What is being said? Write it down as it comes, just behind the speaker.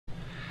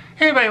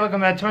Hey everybody, welcome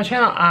back to my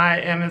channel.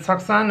 I am Ms.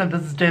 Roxanne and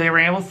this is Daily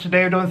Rambles.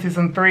 Today we're doing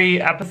season 3,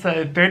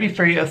 episode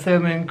 33 of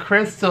Cinnamon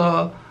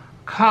Crystal,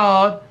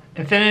 called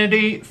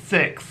Infinity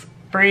 6,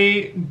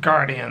 Free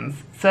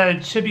Guardians. So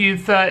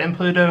Chibiusa and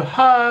Pluto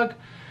hug,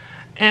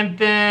 and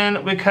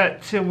then we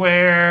cut to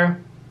where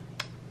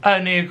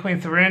New Queen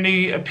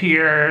Serenity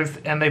appears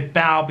and they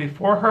bow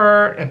before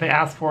her and they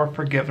ask for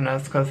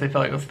forgiveness because they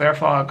feel like it's their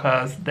fault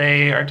because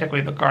they are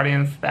technically the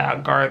guardians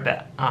that guard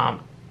that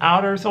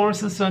outer solar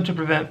system to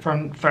prevent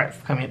from threats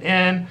coming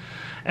in,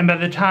 and by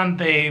the time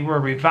they were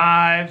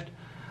revived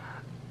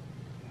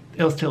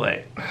it was too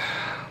late.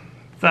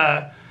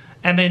 So,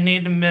 and they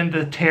need to mend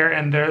the tear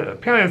in their,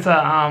 apparently it's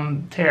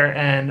a tear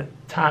in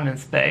time and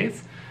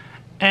space,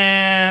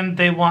 and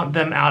they want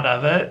them out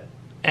of it,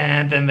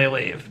 and then they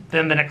leave.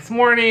 Then the next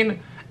morning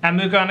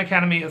Mugon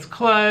Academy is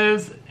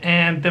closed,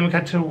 and then we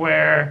cut to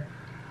where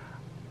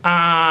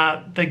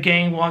the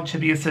gang wants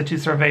Chibiusa to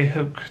survey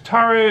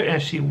Hotaru,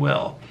 and she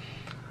will.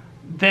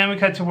 Then we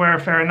cut to where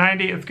Farrah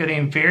 90 is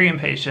getting very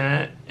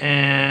impatient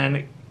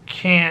and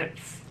can't,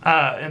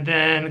 and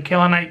then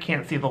Kayla Knight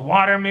can't see the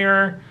water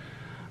mirror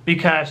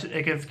because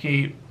it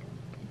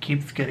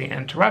keeps getting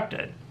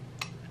interrupted.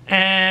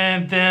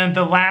 And then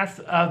the last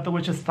of the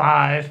Witches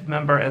 5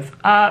 member is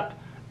up.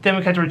 Then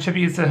we cut to where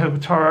Chibiusa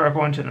and Hotaru are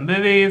going to the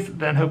movies.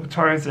 Then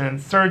Hotaru is in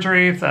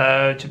surgery,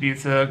 so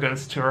Chibiusa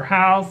goes to her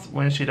house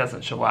when she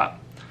doesn't show up.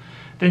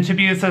 Then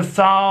Chibiusa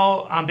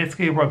saw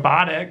basically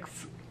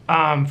robotics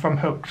from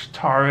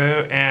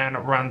Hotaru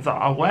and runs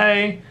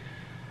away.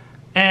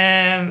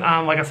 And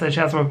like I said, she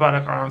has a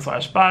robotic arm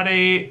 /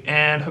 body,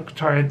 and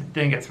Hotaru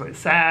then gets really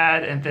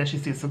sad, and then she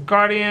sees the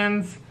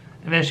guardians,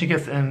 and then she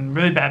gets in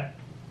really bad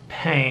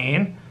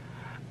pain.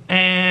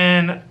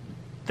 And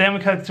then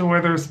we cut to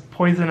where there's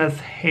poisonous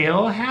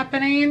hail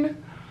happening,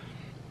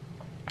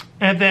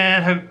 and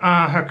then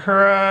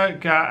Hakura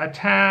got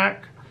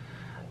attacked,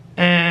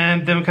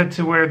 and then we cut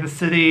to where the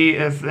city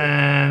is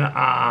in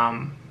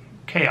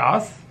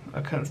chaos. I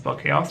couldn't spell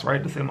chaos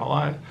right to save my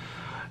life.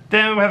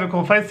 Then we have a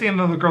cool fight scene,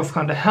 and the girls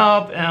come to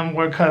help, and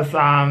because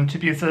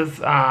Chibiusa's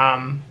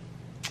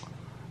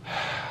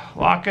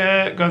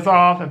locket goes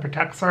off and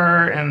protects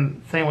her,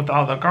 and same with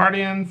all the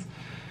guardians.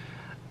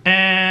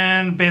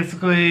 And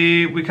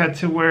basically we cut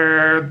to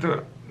where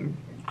the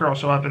girls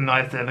show up and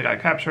they say they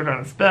got captured on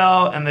a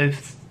spell, and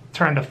they've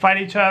turned to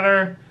fight each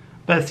other.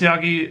 But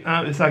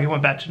Usagi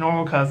went back to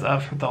normal because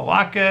of the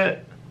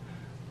locket.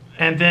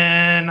 And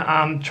then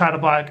try to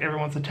block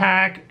everyone's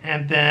attack,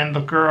 and then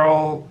the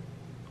girl,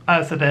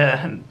 so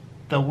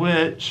the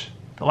witch,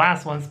 the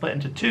last one, split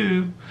into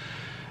two,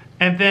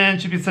 and then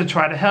Chibiusa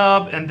tried to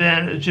help, and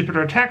then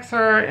Jupiter attacks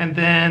her, and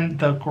then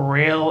the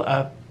Grail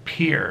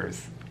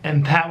appears,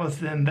 and that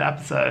was in the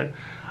episode.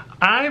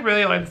 I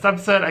really like this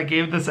episode. I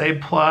gave this A+.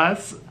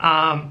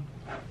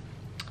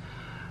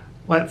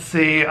 Let's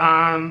see.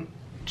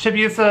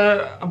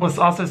 Chibiusa was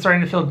also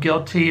starting to feel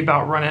guilty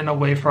about running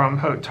away from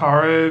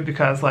Hotaru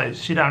because like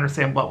she didn't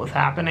understand what was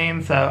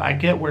happening. So I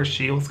get where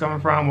she was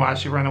coming from, why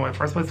she ran away in the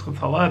first place, because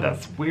hello,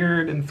 that's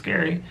weird and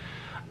scary.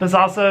 But it's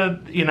also,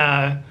 you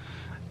know,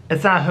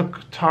 it's not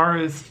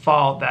Hotaru's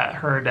fault that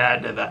her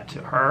dad did that to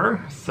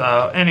her.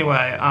 So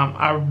anyway,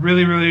 I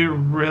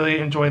really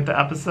enjoyed the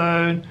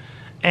episode,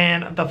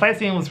 and the fight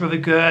scene was really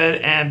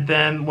good. And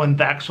then when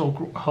the actual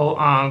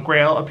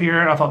Grail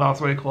appeared, I thought that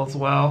was really cool as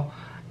well.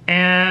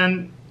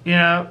 And, you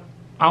know,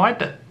 I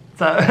liked it.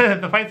 So,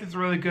 the fight is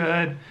really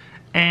good.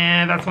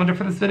 And that's what I did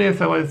for this video.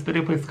 So, this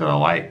video, please go to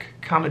like,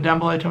 comment down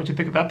below, tell me what you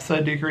think of the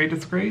episode. Do you agree,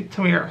 disagree?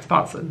 Tell me your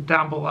thoughts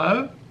down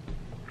below.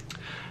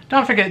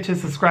 Don't forget to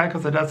subscribe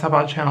because it does help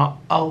our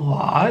channel a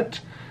lot.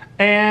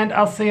 And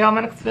I'll see you on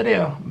my next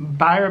video.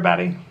 Bye,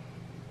 everybody.